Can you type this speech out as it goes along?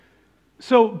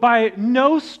So by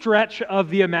no stretch of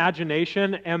the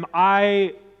imagination am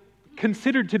I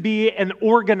considered to be an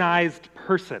organized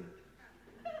person.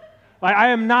 I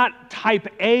am not type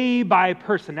A by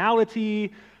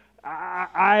personality.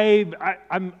 I'm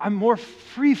more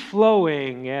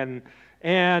free-flowing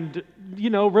and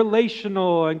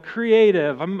relational and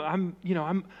creative. I'm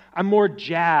more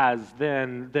jazz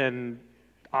than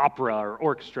opera or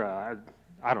orchestra.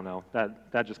 I don't know.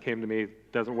 That just came to me.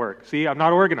 Doesn't work. See, I'm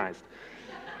not organized.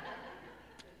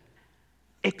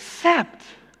 Except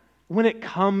when it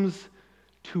comes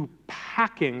to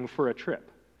packing for a trip.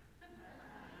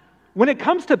 When it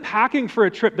comes to packing for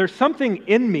a trip, there's something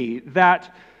in me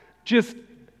that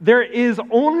there is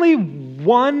only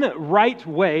one right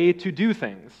way to do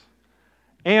things.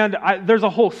 And there's a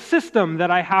whole system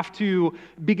that I have to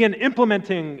begin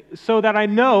implementing so that I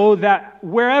know that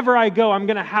wherever I go, I'm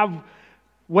going to have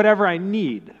whatever I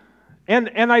need.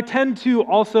 And I tend to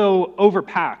also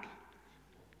overpack.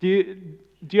 Do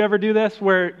you ever do this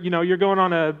where you're going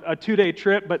on a 2-day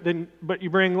trip, but you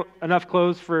bring enough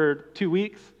clothes for 2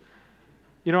 weeks?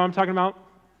 You know what I'm talking about?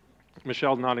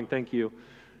 Michelle's nodding, thank you.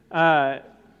 I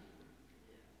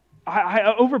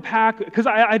overpack because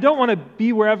I don't want to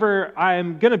be wherever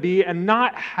I'm going to be and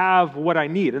not have what I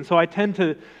need. And so I tend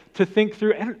to think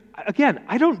through, and again,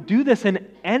 I don't do this in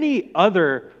any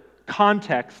other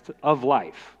context of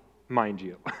life, mind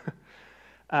you.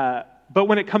 But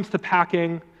when it comes to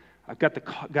packing, I've got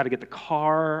to get the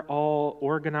car all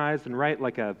organized and right,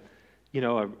 like a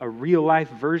real life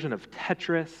version of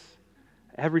Tetris,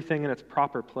 everything in its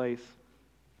proper place.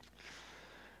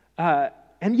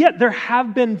 And yet there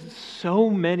have been so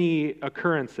many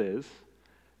occurrences,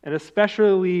 and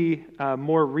especially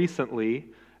more recently,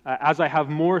 as I have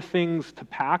more things to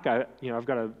pack. I've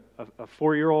got a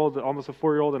 4-year-old, almost a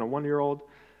 4-year-old, and a 1-year-old,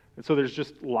 and so there's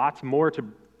just lots more to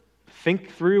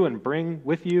think through and bring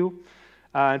with you.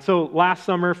 And so last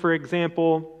summer, for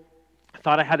example, I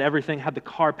thought I had everything, had the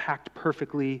car packed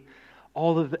perfectly,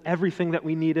 everything that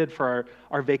we needed for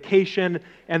our vacation,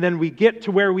 and then we get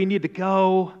to where we need to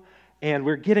go, and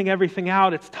we're getting everything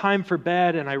out, it's time for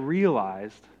bed, and I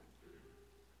realized,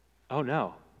 oh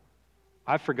no,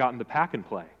 I've forgotten the pack and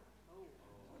play.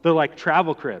 The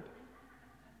travel crib.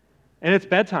 And it's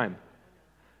bedtime.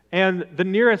 And the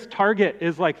nearest Target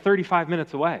is 35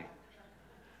 minutes away.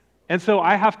 And so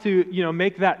I have to,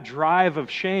 make that drive of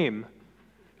shame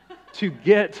to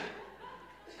get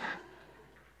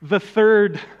the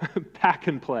third pack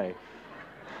and play.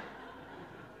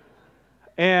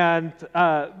 And,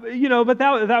 but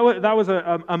that was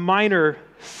a minor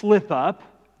slip up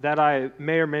that I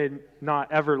may or may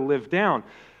not ever live down.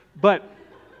 But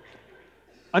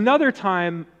another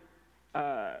time,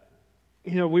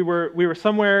 we were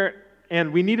somewhere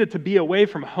and we needed to be away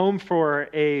from home for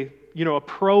a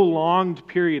prolonged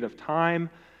period of time,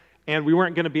 and we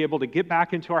weren't going to be able to get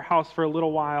back into our house for a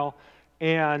little while,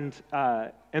 and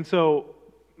so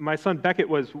my son Beckett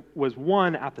was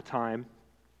 1 at the time,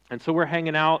 and so we're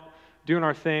hanging out, doing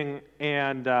our thing,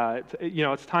 and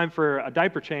it's time for a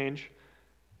diaper change.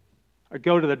 I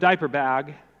go to the diaper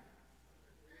bag.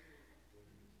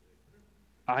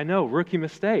 I know, rookie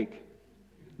mistake.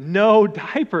 No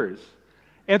diapers.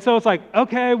 And so it's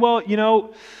okay, well,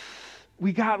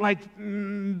 we got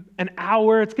an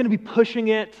hour. It's going to be pushing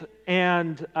it,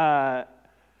 but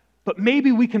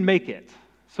maybe we can make it.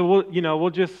 So we'll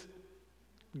just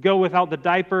go without the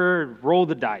diaper, roll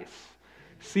the dice,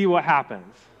 see what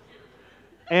happens.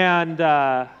 And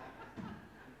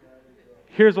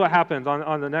here's what happens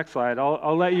on the next slide.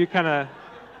 I'll let you kind of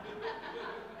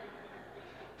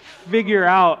figure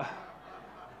out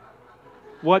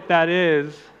what that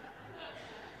is.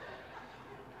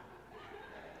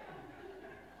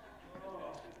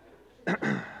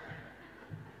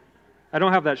 I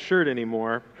don't have that shirt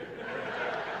anymore.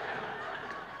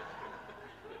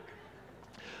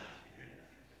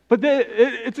 But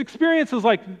it's experiences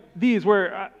like these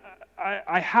where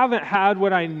I haven't had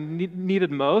what I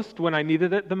needed most when I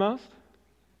needed it the most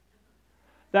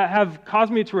that have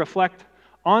caused me to reflect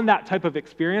on that type of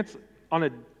experience on a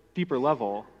deeper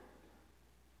level.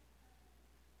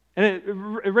 And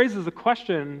it raises the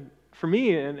question for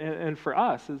me and for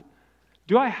us is,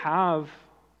 do I have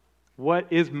what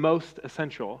is most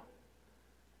essential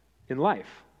in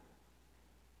life?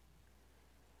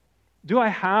 Do I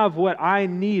have what I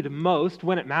need most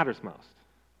when it matters most?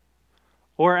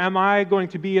 Or am I going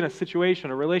to be in a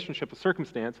situation, a relationship, a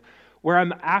circumstance where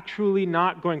I'm actually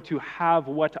not going to have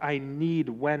what I need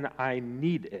when I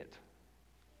need it?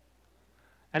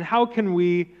 And how can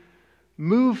we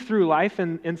move through life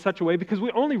in such a way? Because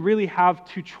we only really have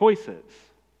 2 choices.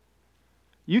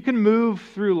 You can move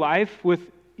through life with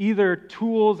either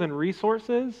tools and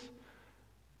resources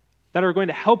that are going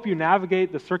to help you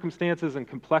navigate the circumstances and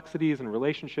complexities and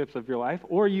relationships of your life,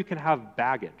 or you can have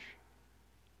baggage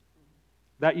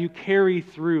that you carry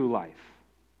through life.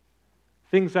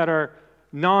 Things that are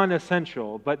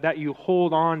non-essential, but that you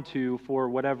hold on to for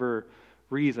whatever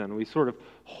reason. We sort of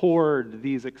hoard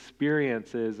these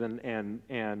experiences and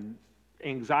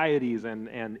anxieties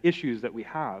and issues that we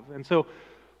have. And so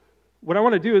what I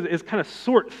want to do is kind of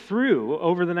sort through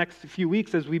over the next few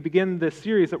weeks as we begin this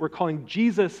series that we're calling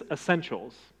Jesus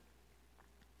Essentials.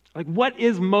 Like, what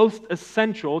is most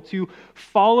essential to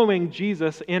following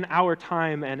Jesus in our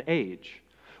time and age?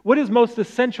 What is most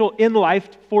essential in life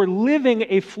for living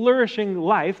a flourishing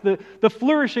life, the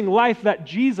flourishing life that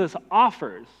Jesus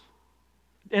offers?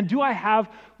 And do I have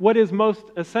what is most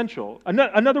essential?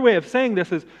 Another way of saying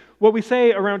this is what we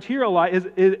say around here a lot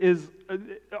is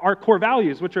our core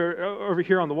values, which are over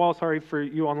here on the wall. Sorry for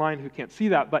you online who can't see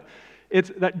that, but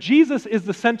it's that Jesus is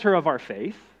the center of our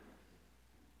faith,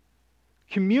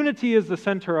 community is the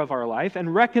center of our life,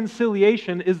 and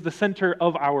reconciliation is the center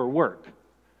of our work.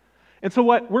 And so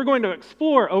what we're going to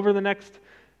explore over the next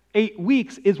 8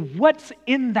 weeks is what's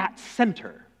in that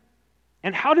center,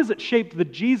 and how does it shape the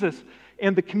Jesus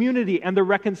and the community and the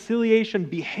reconciliation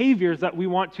behaviors that we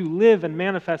want to live and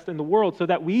manifest in the world so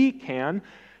that we can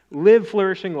live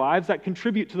flourishing lives that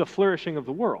contribute to the flourishing of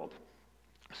the world.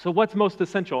 So what's most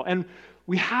essential? And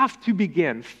we have to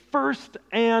begin first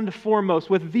and foremost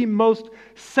with the most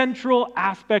central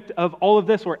aspect of all of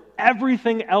this, where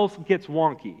everything else gets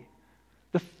wonky.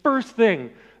 The first thing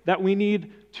that we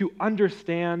need to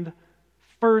understand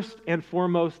first and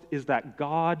foremost is that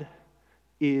God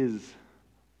is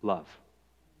love.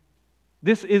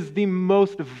 This is the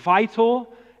most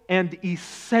vital and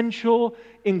essential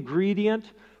ingredient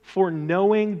for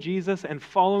knowing Jesus and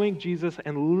following Jesus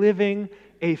and living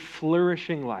a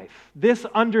flourishing life. This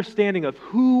understanding of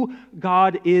who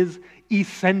God is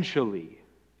essentially,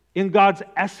 in God's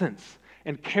essence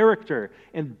and character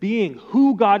and being,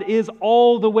 who God is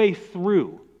all the way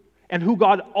through, and who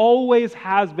God always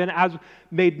has been as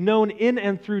made known in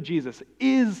and through Jesus,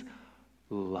 is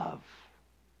love.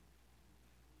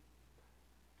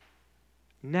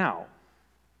 Now,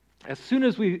 as soon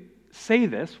as we say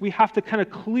this, we have to kind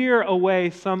of clear away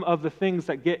some of the things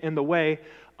that get in the way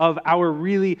of our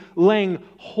really laying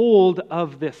hold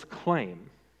of this claim.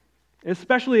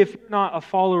 Especially if you're not a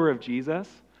follower of Jesus,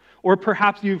 or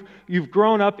perhaps you've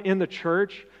grown up in the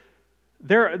church,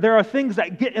 there are things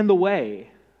that get in the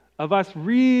way of us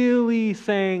really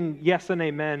saying yes and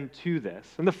amen to this.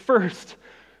 And the first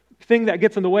thing that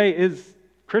gets in the way is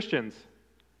Christians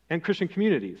and Christian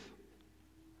communities.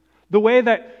 The way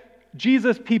that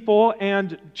Jesus people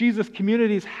and Jesus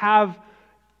communities have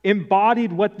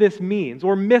embodied what this means,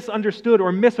 or misunderstood,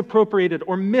 or misappropriated,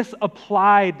 or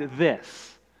misapplied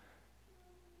this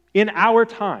in our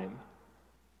time,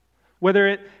 whether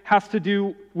it has to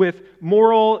do with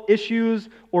moral issues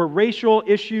or racial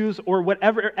issues or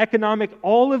whatever, economic,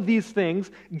 all of these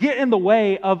things get in the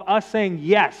way of us saying,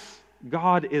 yes,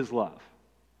 God is love.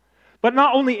 But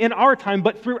not only in our time,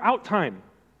 but throughout time.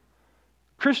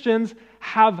 Christians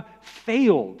have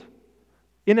failed.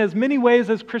 In as many ways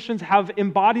as Christians have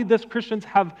embodied this, Christians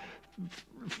have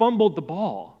fumbled the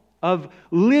ball of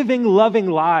living, loving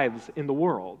lives in the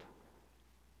world.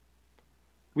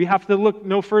 We have to look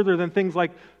no further than things like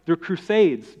the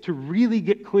Crusades to really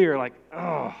get clear, like,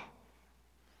 oh,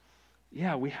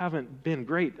 yeah, we haven't been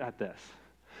great at this.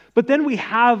 But then we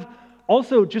have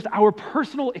also just our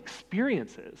personal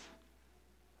experiences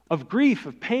of grief,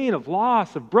 of pain, of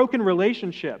loss, of broken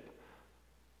relationship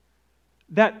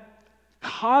that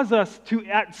cause us to,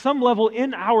 at some level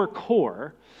in our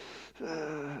core,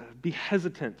 be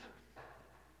hesitant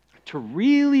to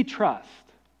really trust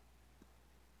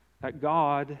that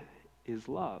God is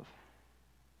love.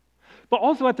 But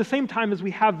also at the same time as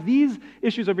we have these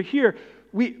issues over here,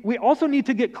 we also need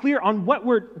to get clear on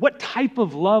what type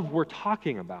of love we're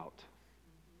talking about.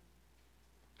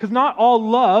 Because not all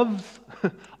loves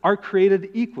are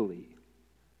created equally.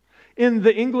 In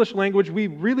the English language, we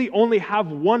really only have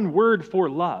one word for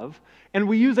love, and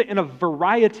we use it in a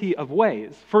variety of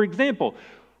ways. For example,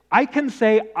 I can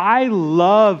say, I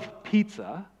love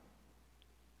pizza,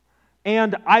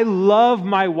 and I love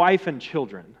my wife and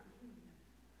children.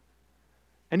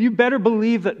 And you better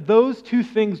believe that those two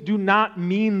things do not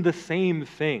mean the same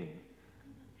thing.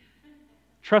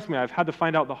 Trust me, I've had to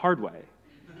find out the hard way.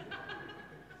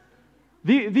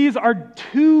 These are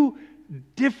two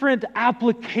different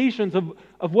applications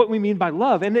of what we mean by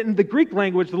love. And in the Greek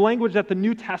language, the language that the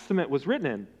New Testament was written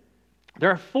in,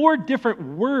 there are 4 different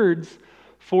words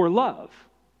for love.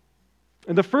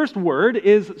 And the first word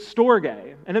is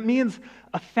storge, and it means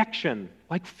affection,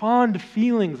 like fond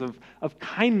feelings of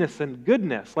kindness and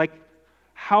goodness, like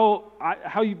how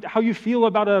you feel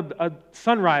about a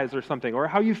sunrise or something, or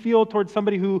how you feel towards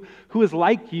somebody who is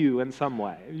like you in some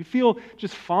way. You feel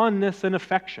just fondness and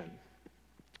affection.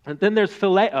 And then there's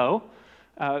phileo,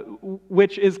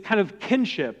 which is kind of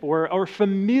kinship or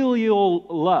familial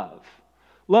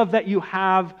love that you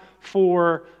have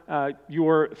for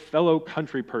your fellow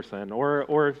country person,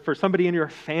 or for somebody in your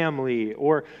family,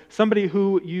 or somebody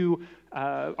who you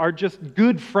are just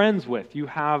good friends with. You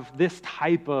have this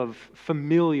type of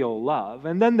familial love.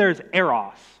 And then there's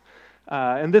eros,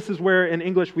 and this is where in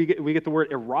English we get the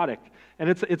word erotic, and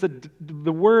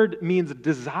the word means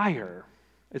desire.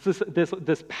 It's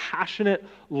this passionate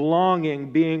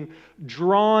longing, being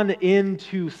drawn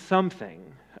into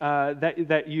something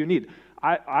that you need.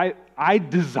 I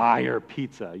desire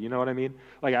pizza, you know what I mean?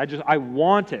 Like I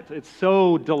want it. It's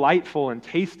so delightful and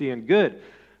tasty and good.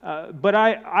 But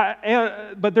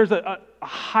there's a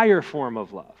higher form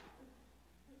of love.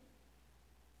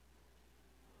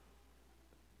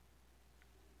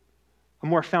 A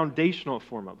more foundational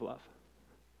form of love.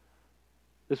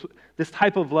 This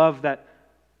type of love that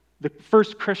the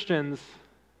first Christians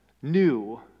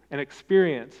knew and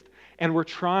experienced and were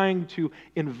trying to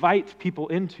invite people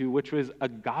into, which was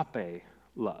agape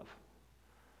love.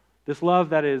 This love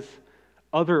that is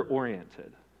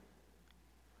other-oriented,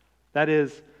 that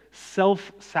is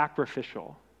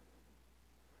self-sacrificial,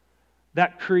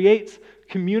 that creates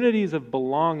communities of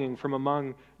belonging from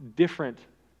among different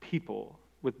people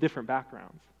with different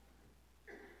backgrounds,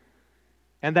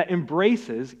 and that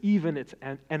embraces even its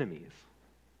enemies.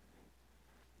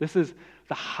 This is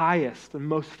the highest and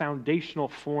most foundational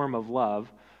form of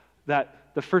love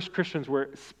that the first Christians were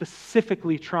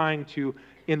specifically trying to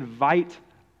invite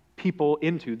people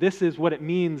into. This is what it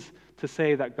means to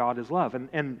say that God is love.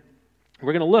 And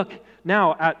we're going to look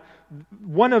now at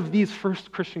one of these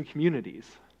first Christian communities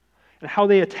and how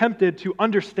they attempted to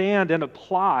understand and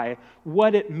apply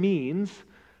what it means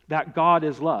that God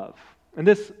is love. And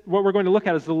this, what we're going to look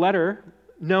at, is the letter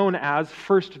known as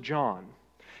 1 John.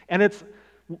 And it's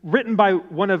written by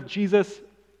one of Jesus'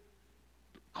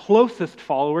 closest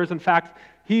followers. In fact,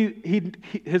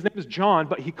 his name is John,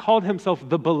 but he called himself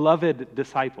the beloved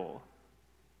disciple.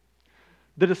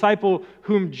 The disciple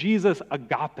whom Jesus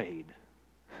agape'd.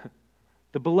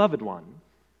 The beloved one.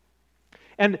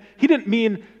 And he didn't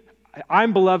mean,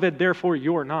 I'm beloved, therefore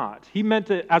you're not. He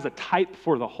meant it as a type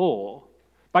for the whole.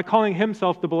 By calling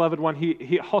himself the beloved one,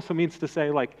 he also means to say,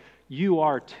 like, you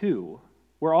are too.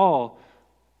 We're all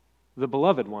the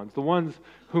beloved ones, the ones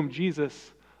whom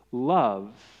Jesus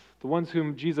loves, the ones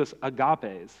whom Jesus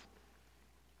agapes.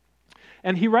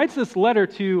 And he writes this letter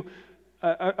to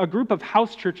a group of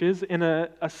house churches in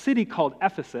a city called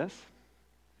Ephesus.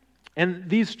 And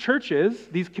these churches,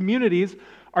 these communities,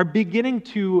 are beginning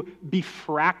to be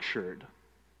fractured.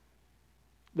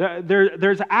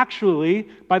 There's actually,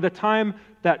 by the time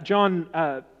that John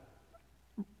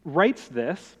writes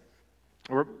this,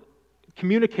 or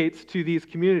communicates to these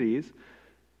communities,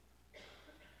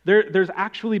 there's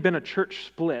actually been a church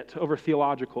split over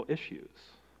theological issues.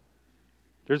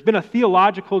 There's been a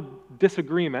theological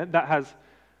disagreement that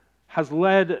has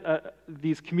led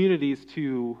these communities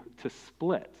to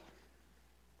split.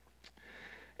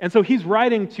 And so he's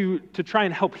writing to try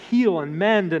and help heal and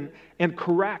mend and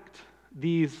correct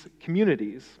these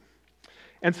communities.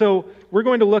 And so we're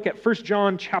going to look at 1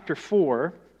 John chapter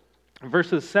 4,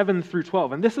 verses 7 through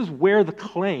 12. And this is where the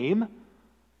claim,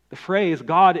 the phrase,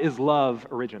 God is love,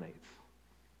 originates.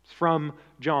 It's from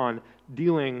John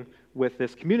dealing with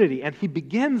this community. And he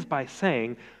begins by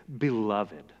saying,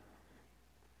 beloved.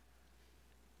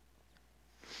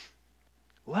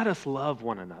 Let us love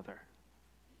one another.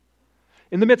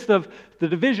 In the midst of the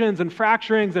divisions and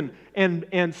fracturings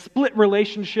and split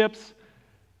relationships,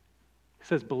 he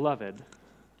says, beloved,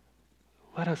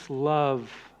 let us love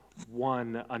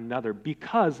one another,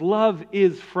 because love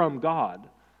is from God.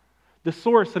 The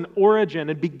source and origin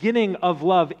and beginning of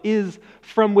love is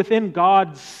from within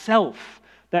God's self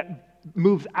that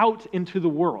moves out into the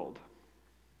world.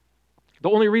 The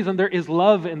only reason there is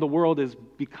love in the world is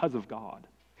because of God.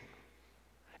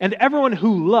 And everyone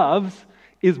who loves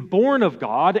is born of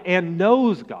God and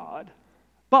knows God.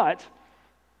 But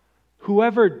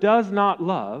whoever does not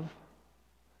love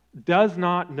does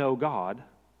not know God,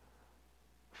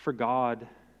 for God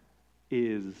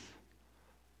is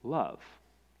love.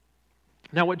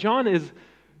 Now, what John is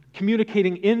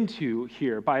communicating into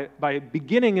here by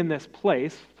beginning in this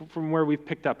place from where we've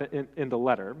picked up in the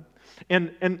letter,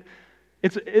 and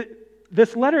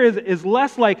this letter is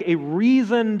less like a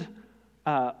reasoned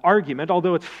argument,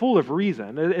 although it's full of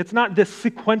reason. It's not this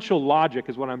sequential logic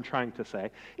is what I'm trying to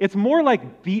say. It's more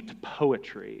like beat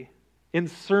poetry in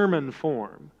sermon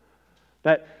form.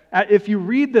 That if you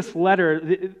read this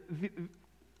letter,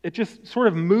 it just sort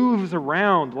of moves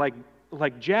around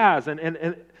like jazz,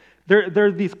 and there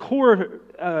are these core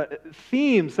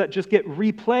themes that just get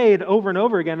replayed over and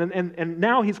over again, and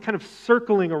now he's kind of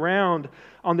circling around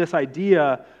on this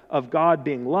idea of God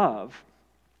being love,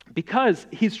 because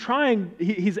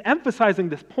he's emphasizing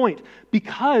this point,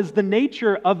 because the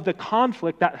nature of the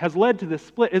conflict that has led to this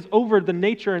split is over the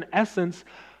nature and essence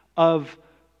of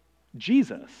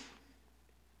Jesus.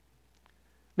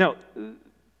 Now,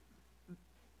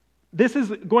 this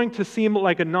is going to seem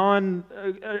like an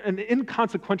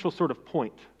inconsequential sort of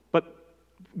point, but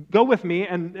go with me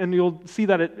and you'll see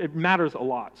that it matters a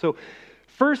lot. So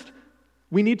first,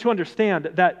 we need to understand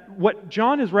that what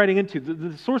John is writing into,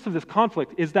 the source of this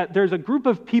conflict, is that there's a group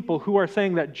of people who are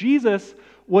saying that Jesus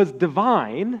was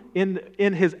divine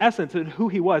in his essence and who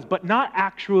he was, but not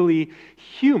actually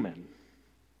human.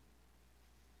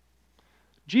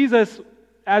 Jesus,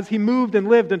 as he moved and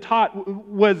lived and taught,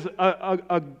 was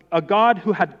a God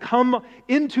who had come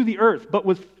into the earth, but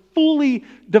was fully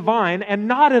divine and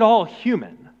not at all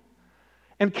human,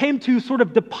 and came to sort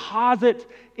of deposit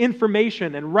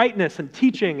information and rightness and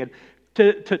teaching and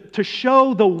to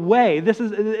show the way.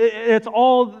 It's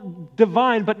all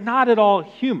divine, but not at all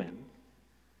human.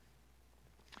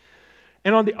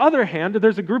 And on the other hand,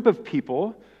 there's a group of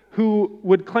people who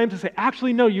would claim to say,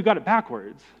 actually, no, you got it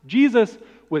backwards. Jesus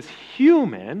was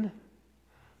human,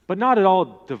 but not at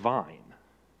all divine.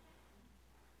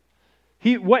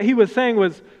 What he was saying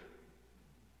was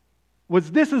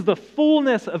this is the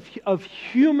fullness of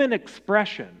human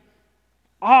expression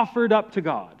offered up to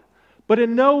God. But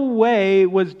in no way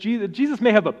was Jesus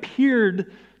may have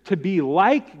appeared to be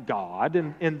like God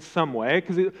in some way,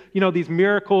 because these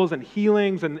miracles and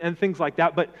healings and things like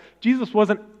that, but Jesus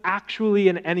wasn't actually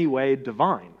in any way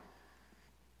divine.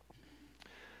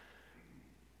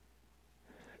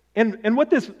 And what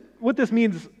this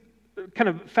means, kind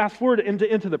of fast forward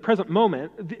into the present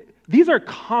moment, these are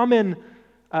common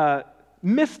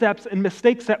missteps and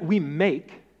mistakes that we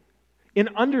make in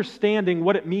understanding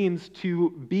what it means to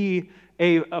be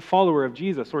a follower of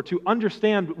Jesus, or to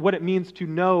understand what it means to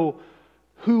know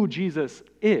who Jesus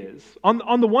is.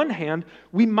 On the one hand,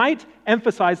 we might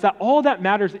emphasize that all that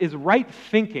matters is right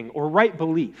thinking or right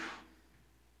belief.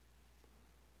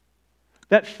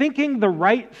 That thinking the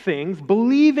right things,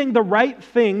 believing the right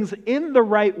things in the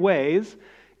right ways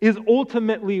is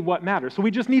ultimately what matters. So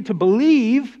we just need to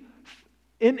believe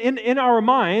in our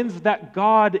minds that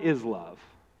God is love.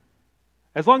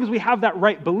 As long as we have that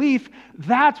right belief,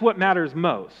 that's what matters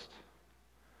most.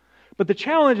 But the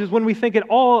challenge is when we think it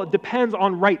all depends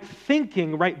on right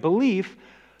thinking, right belief,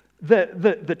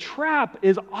 the trap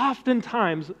is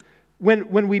oftentimes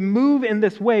when we move in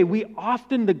this way, we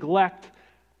often neglect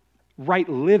right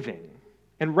living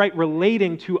and right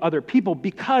relating to other people,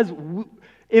 because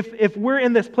if we're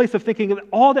in this place of thinking that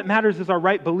all that matters is our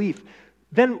right belief,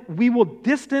 then we will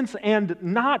distance and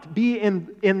not be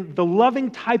in the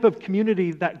loving type of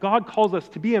community that God calls us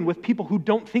to be in with people who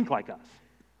don't think like us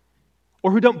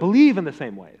or who don't believe in the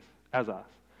same ways as us.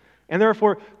 And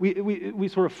therefore, we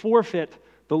sort of forfeit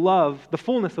the love, the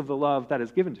fullness of the love that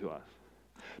is given to us.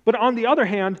 But on the other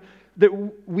hand, that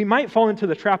we might fall into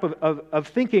the trap of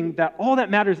thinking that all that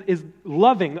matters is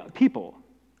loving people.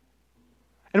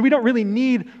 And we don't really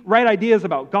need right ideas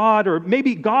about God, or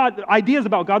maybe ideas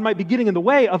about God might be getting in the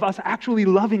way of us actually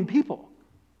loving people.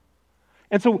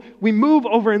 And so we move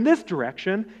over in this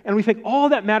direction, and we think all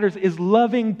that matters is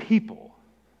loving people.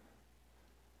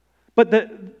 But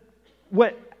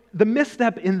the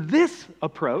misstep in this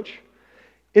approach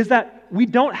is that we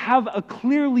don't have a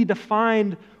clearly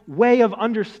defined way of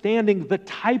understanding the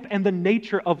type and the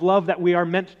nature of love that we are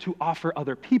meant to offer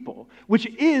other people, which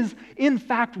is, in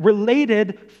fact,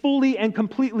 related fully and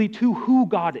completely to who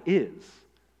God is.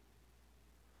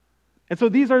 And so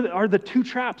these are the two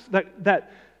traps that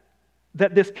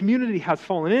this community has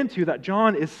fallen into, that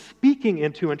John is speaking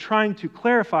into and trying to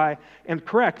clarify and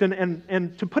correct.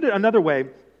 And to put it another way,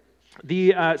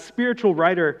 the spiritual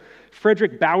writer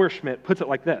Frederick Bauerschmidt puts it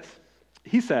like this.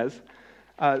 He says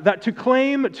that to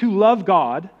claim to love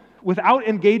God without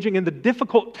engaging in the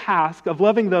difficult task of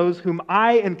loving those whom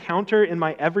I encounter in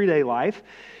my everyday life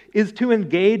is to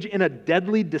engage in a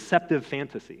deadly deceptive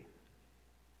fantasy.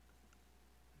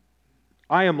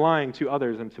 I am lying to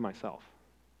others and to myself.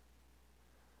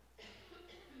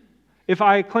 If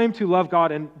I claim to love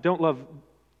God and don't love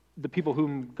the people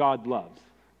whom God loves,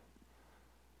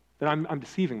 then I'm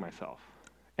deceiving myself.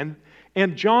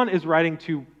 And John is writing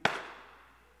to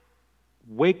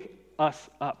wake us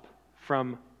up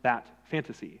from that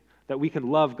fantasy, that we can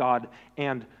love God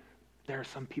and there are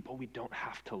some people we don't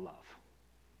have to love.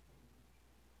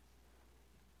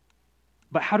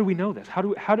 But how do we know this? How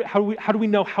do we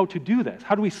know how to do this?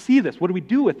 How do we see this? What do we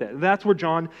do with it? That's where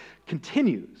John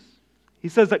continues. He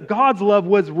says that God's love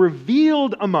was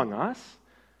revealed among us.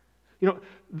 You know,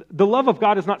 the love of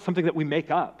God is not something that we make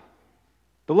up.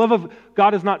 The love of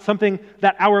God is not something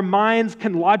that our minds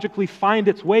can logically find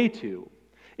its way to.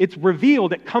 It's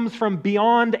revealed, it comes from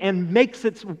beyond and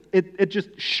it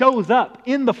just shows up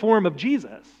in the form of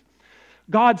Jesus.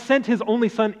 God sent his only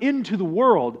Son into the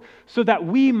world so that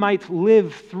we might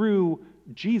live through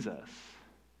Jesus.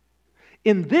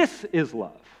 In this is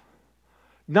love.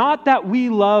 Not that we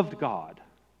loved God.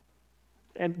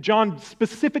 And John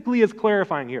specifically is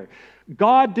clarifying here.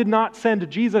 God did not send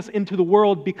Jesus into the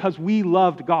world because we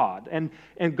loved God. And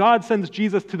God sends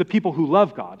Jesus to the people who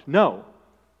love God. No.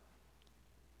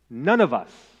 None of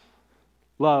us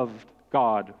loved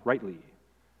God rightly.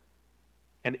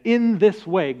 And in this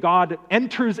way, God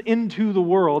enters into the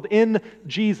world in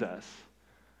Jesus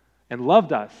and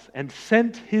loved us and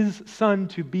sent his Son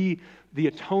to be the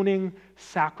atoning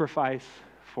sacrifice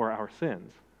for our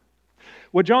sins.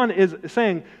 What John is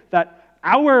saying that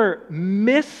our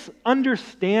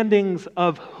misunderstandings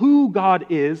of who God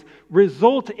is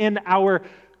result in our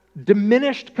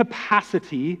diminished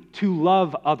capacity to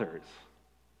love others.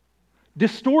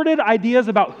 Distorted ideas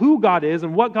about who God is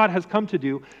and what God has come to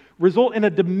do result in a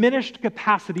diminished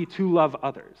capacity to love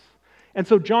others. And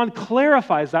so John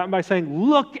clarifies that by saying,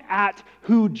 look at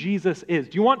who Jesus is.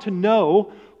 Do you want to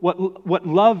know what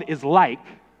love is like?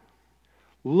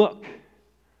 Look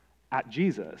at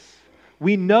Jesus.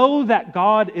 We know that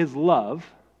God is love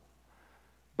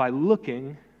by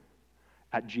looking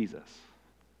at Jesus.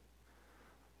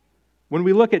 When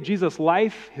we look at Jesus'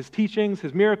 life, his teachings,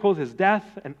 his miracles, his death,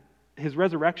 and his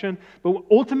resurrection, but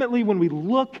ultimately when we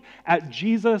look at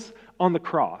Jesus on the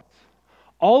cross,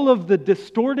 all of the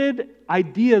distorted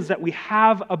ideas that we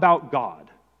have about God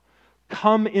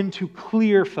come into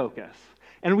clear focus.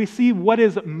 And we see what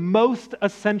is most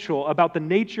essential about the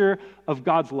nature of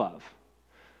God's love,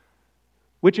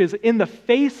 which is in the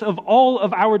face of all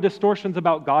of our distortions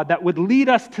about God that would lead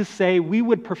us to say we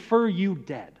would prefer you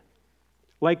dead,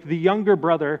 like the younger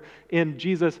brother in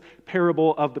Jesus'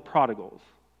 parable of the prodigals.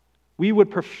 We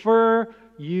would prefer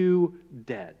you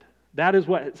dead. That is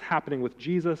what is happening with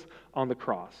Jesus on the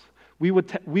cross. We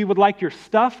would like your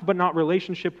stuff, but not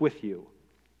relationship with you.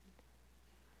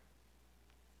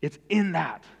 It's in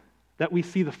that we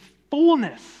see the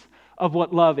fullness of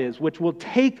what love is, which will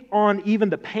take on even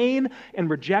the pain and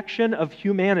rejection of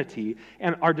humanity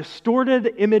and our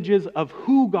distorted images of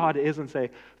who God is and say,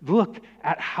 look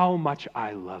at how much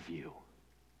I love you.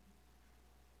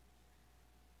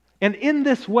 And in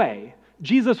this way,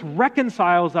 Jesus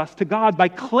reconciles us to God by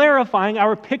clarifying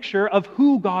our picture of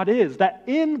who God is, that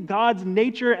in God's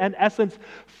nature and essence,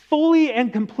 fully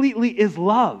and completely is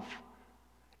love.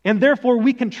 And therefore,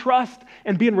 we can trust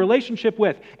and be in relationship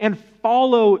with and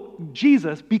follow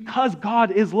Jesus because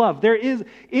God is love.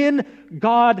 In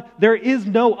God, there is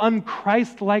no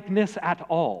unChristlikeness at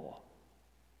all.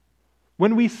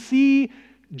 When we see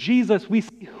Jesus, we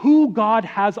see who God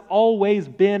has always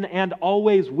been and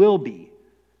always will be.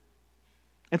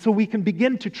 And so we can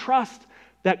begin to trust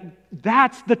that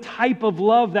that's the type of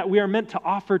love that we are meant to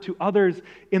offer to others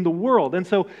in the world. And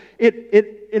so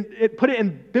it put it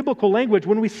in biblical language.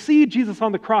 When we see Jesus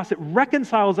on the cross, it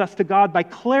reconciles us to God by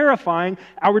clarifying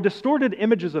our distorted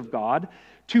images of God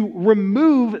to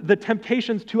remove the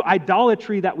temptations to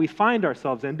idolatry that we find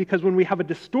ourselves in, because when we have a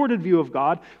distorted view of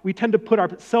God, we tend to put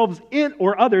ourselves in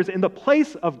or others in the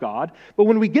place of God. But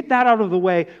when we get that out of the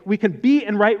way, we can be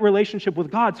in right relationship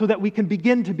with God so that we can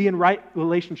begin to be in right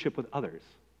relationship with others.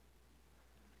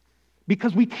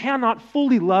 Because we cannot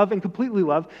fully love and completely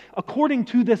love according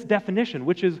to this definition,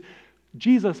 which is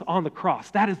Jesus on the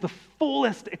cross. That is the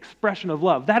fullest expression of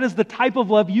love. That is the type of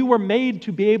love you were made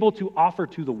to be able to offer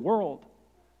to the world.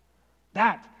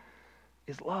 That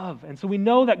is love. And so we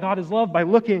know that God is love by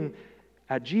looking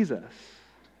at Jesus.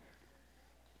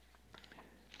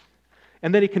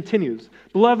 And then he continues,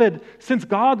 beloved, since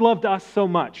God loved us so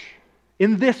much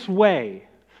in this way,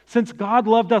 since God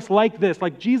loved us like this,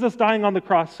 like Jesus dying on the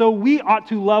cross, so we ought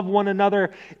to love one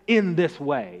another in this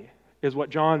way, is what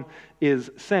John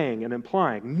is saying and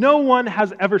implying. No one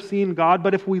has ever seen God,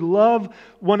 but if we love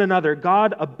one another,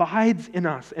 God abides in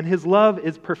us, and his love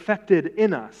is perfected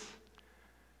in us.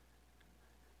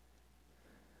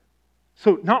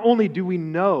 So not only do we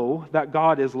know that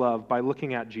God is love by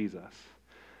looking at Jesus,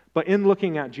 but in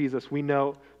looking at Jesus, we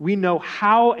know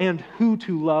how and who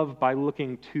to love by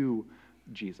looking to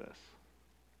Jesus.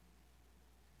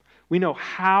 We know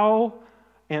how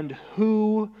and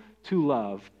who to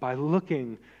love by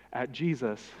looking at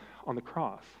Jesus on the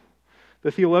cross. The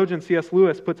theologian C.S.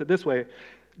 Lewis puts it this way: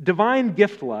 divine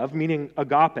gift love, meaning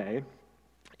agape,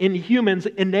 in humans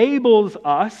enables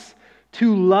us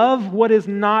to love what is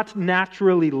not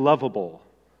naturally lovable.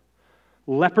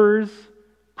 Lepers,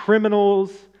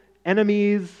 criminals,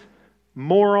 enemies,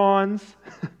 morons,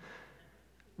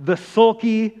 the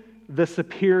sulky, the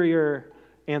superior,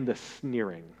 and the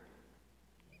sneering.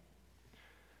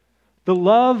 The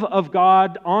love of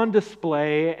God on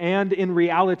display and in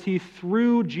reality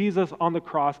through Jesus on the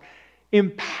cross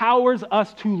empowers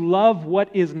us to love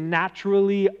what is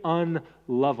naturally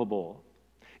unlovable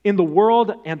in the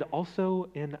world and also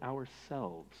in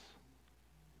ourselves.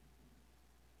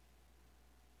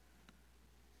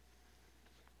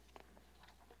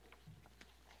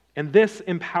 And this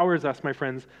empowers us, my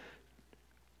friends.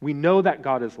 We know that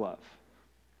God is love.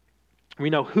 We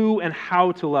know who and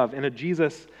how to love in a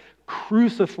Jesus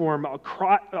cruciform,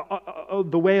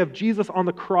 the way of Jesus on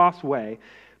the cross way.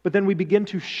 But then we begin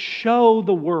to show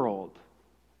the world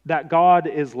that God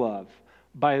is love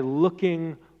by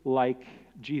looking like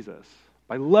Jesus,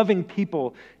 by loving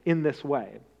people in this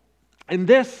way. And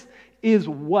this is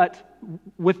what,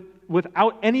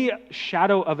 without any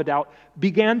shadow of a doubt,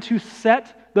 began to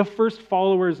set the first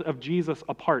followers of Jesus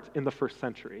apart in the first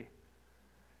century.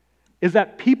 Is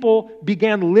that people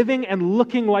began living and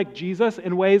looking like Jesus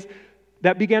in ways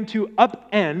that began to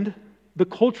upend the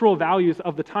cultural values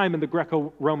of the time in the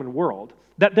Greco-Roman world.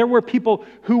 That there were people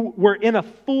who were in a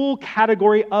full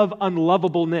category of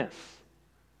unlovableness.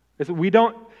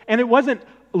 And it wasn't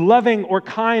loving or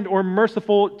kind or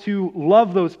merciful to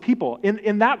love those people.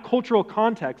 In that cultural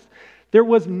context, there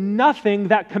was nothing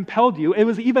that compelled you. It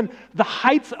was even the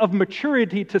heights of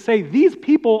maturity to say, these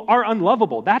people are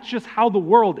unlovable. That's just how the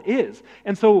world is.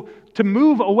 And so to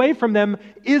move away from them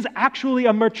is actually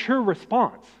a mature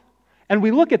response. And we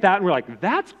look at that and we're like,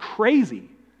 that's crazy.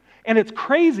 And it's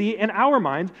crazy in our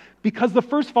minds because the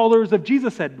first followers of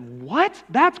Jesus said, what?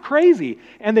 That's crazy.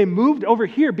 And they moved over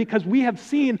here because we have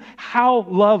seen how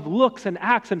love looks and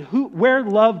acts and where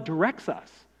love directs us.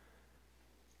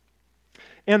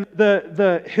 And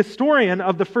the historian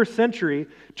of the first century,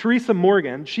 Teresa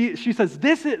Morgan, she says,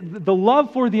 the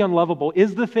love for the unlovable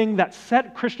is the thing that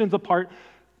set Christians apart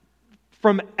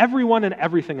from everyone and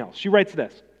everything else. She writes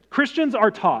this: Christians are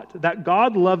taught that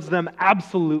God loves them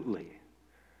absolutely.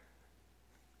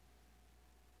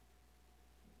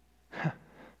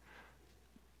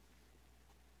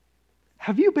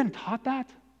 Have you been taught that?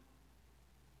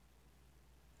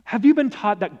 Have you been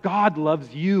taught that God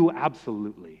loves you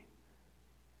absolutely?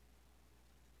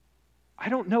 I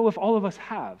don't know if all of us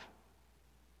have.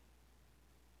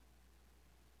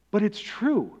 But it's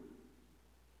true.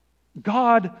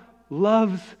 God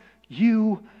loves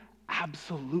you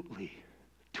absolutely,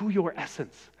 to your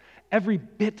essence. Every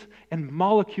bit and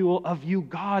molecule of you,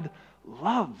 God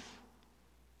loves.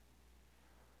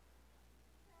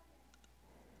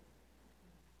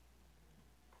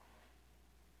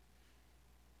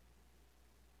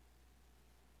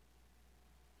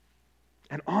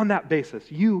 And on that basis,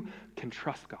 you can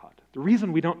trust God. The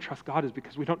reason we don't trust God is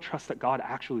because we don't trust that God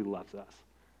actually loves us.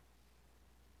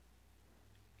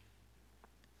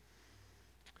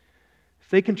 If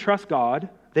they can trust God,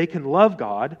 they can love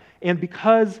God, and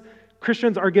because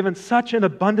Christians are given such an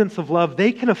abundance of love,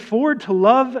 they can afford to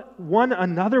love one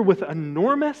another with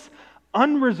enormous,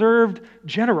 unreserved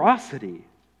generosity.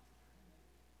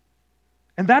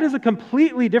 And that is a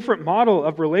completely different model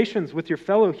of relations with your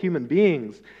fellow human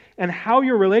beings and how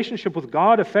your relationship with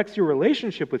God affects your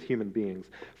relationship with human beings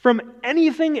from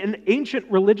anything in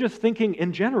ancient religious thinking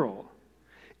in general.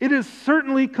 It is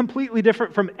certainly completely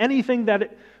different from anything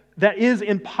that is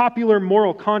in popular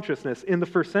moral consciousness in the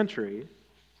first century.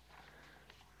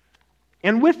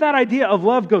 And with that idea of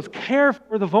love goes care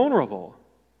for the vulnerable.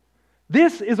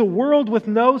 This is a world with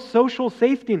no social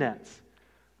safety nets.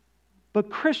 But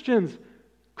Christians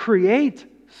create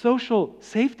social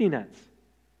safety nets.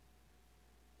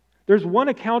 There's one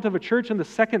account of a church in the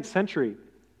 2nd century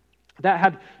that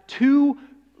had 2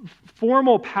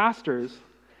 formal pastors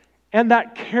and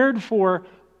that cared for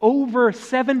over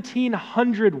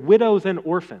 1,700 widows and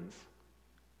orphans,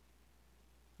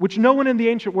 which no one in the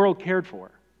ancient world cared for.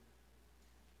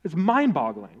 It's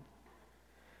mind-boggling.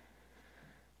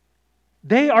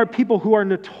 They are people who are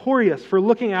notorious for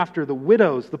looking after the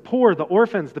widows, the poor, the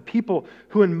orphans, the people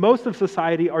who in most of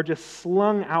society are just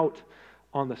slung out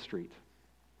on the street.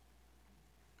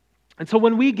 And so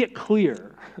when we get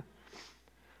clear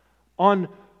on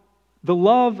the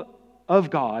love of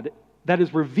God that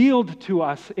is revealed to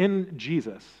us in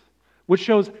Jesus, which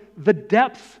shows the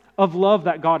depths of love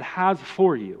that God has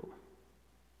for you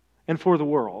and for the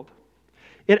world,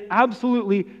 it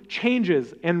absolutely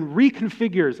changes and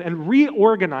reconfigures and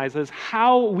reorganizes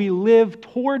how we live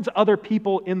towards other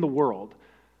people in the world.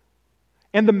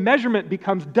 And the measurement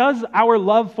becomes, does our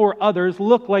love for others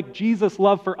look like Jesus'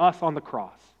 love for us on the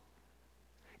cross?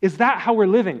 Is that how we're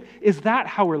living? Is that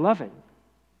how we're loving?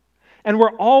 And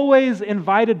we're always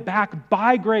invited back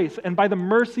by grace and by the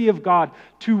mercy of God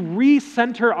to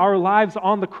recenter our lives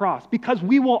on the cross, because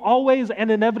we will always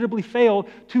and inevitably fail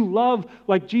to love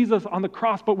like Jesus on the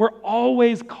cross, but we're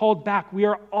always called back. We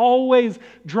are always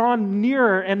drawn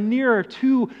nearer and nearer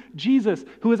to Jesus,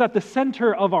 who is at the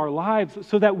center of our lives,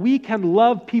 so that we can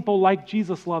love people like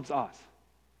Jesus loves us.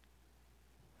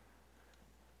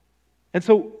 And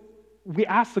so we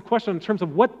ask the question in terms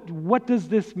of what does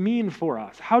this mean for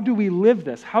us? How do we live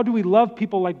this? How do we love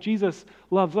people like Jesus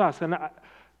loves us? And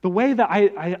the way that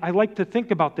I like to think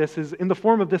about this is in the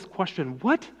form of this question: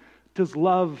 what does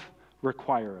love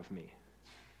require of me?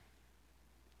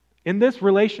 In this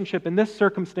relationship, in this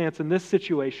circumstance, in this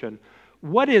situation,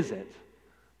 what is it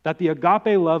that the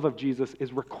agape love of Jesus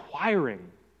is requiring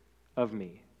of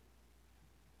me?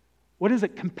 What is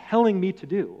it compelling me to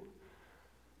do?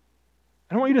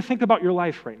 I want you to think about your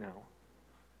life right now.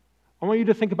 I want you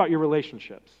to think about your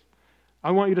relationships.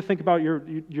 I want you to think about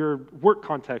your work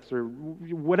context or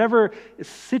whatever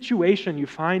situation you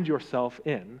find yourself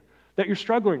in that you're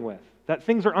struggling with, that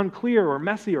things are unclear or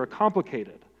messy or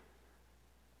complicated.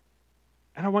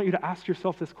 And I want you to ask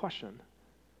yourself this question: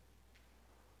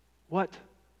 what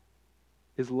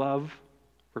is love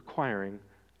requiring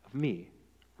of me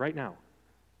right now,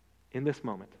 in this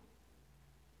moment?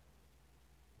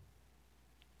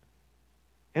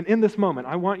 And in this moment,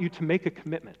 I want you to make a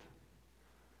commitment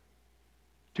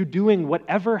to doing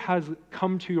whatever has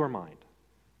come to your mind.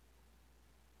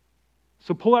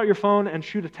 So pull out your phone and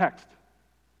shoot a text.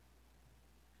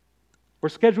 Or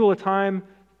schedule a time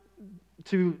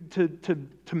to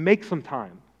make some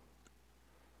time.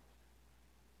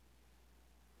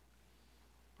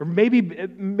 Or maybe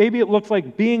it looks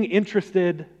like being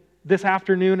interested this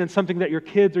afternoon in something that your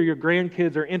kids or your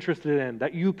grandkids are interested in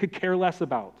that you could care less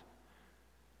about.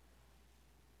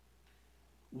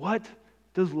 What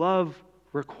does love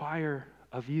require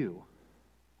of you?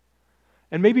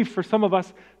 And maybe for some of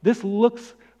us, this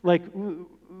looks like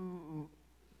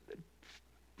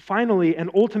finally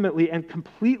and ultimately and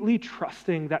completely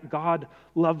trusting that God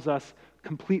loves us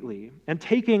completely and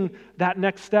taking that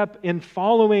next step in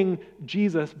following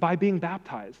Jesus by being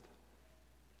baptized.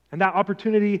 And that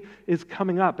opportunity is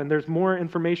coming up, and there's more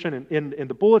information in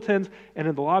the bulletins and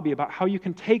in the lobby about how you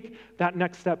can take that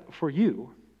next step for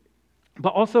you.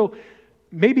 But also,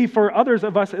 maybe for others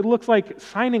of us, it looks like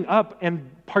signing up and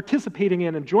participating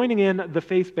in and joining in the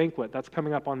Faith Banquet that's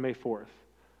coming up on May 4th,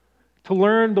 to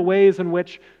learn the ways in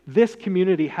which this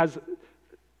community has,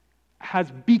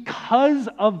 because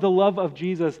of the love of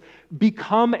Jesus,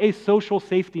 become a social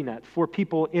safety net for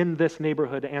people in this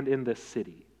neighborhood and in this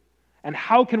city. And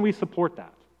how can we support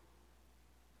that?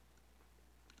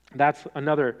 That's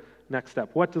another next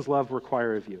step. What does love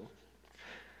require of you?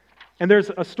 And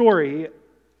there's a story,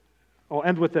 I'll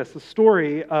end with this, the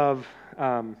story of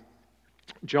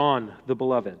John the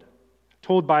Beloved,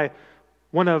 told by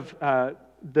one of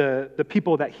the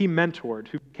people that he mentored,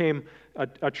 who became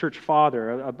a church father,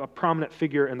 a prominent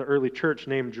figure in the early church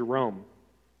named Jerome.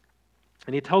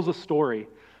 And he tells a story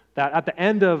that at the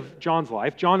end of John's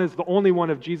life, John is the only one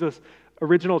of Jesus'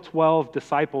 original 12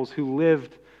 disciples who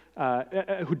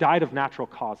died of natural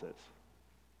causes.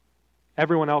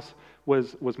 Everyone else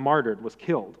was martyred, was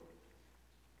killed.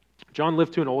 John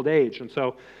lived to an old age, and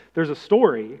so there's a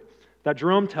story that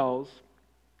Jerome tells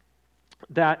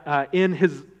that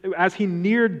as he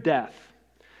neared death,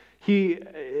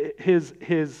 his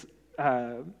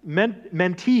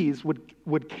mentees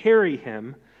would carry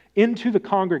him into the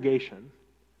congregation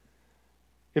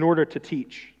in order to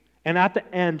teach. And at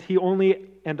the end, he only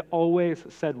and always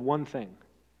said one thing: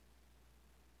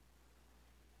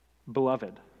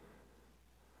 "Beloved,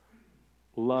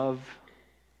 love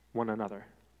one another."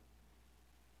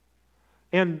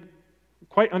 And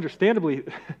quite understandably,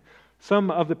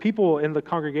 some of the people in the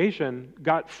congregation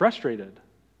got frustrated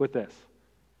with this.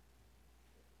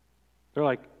 They're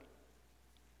like,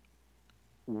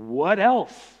 what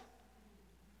else?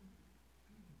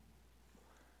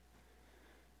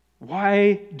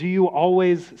 Why do you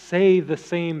always say the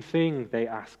same thing? They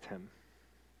asked him.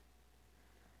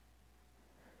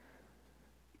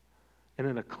 And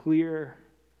in a clear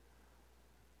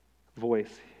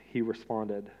voice, he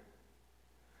responded,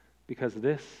 because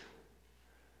this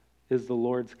is the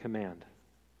Lord's command.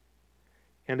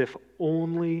 And if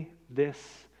only this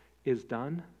is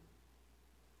done,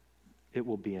 it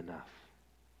will be enough.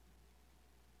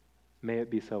 May it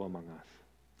be so among us.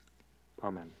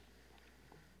 Amen.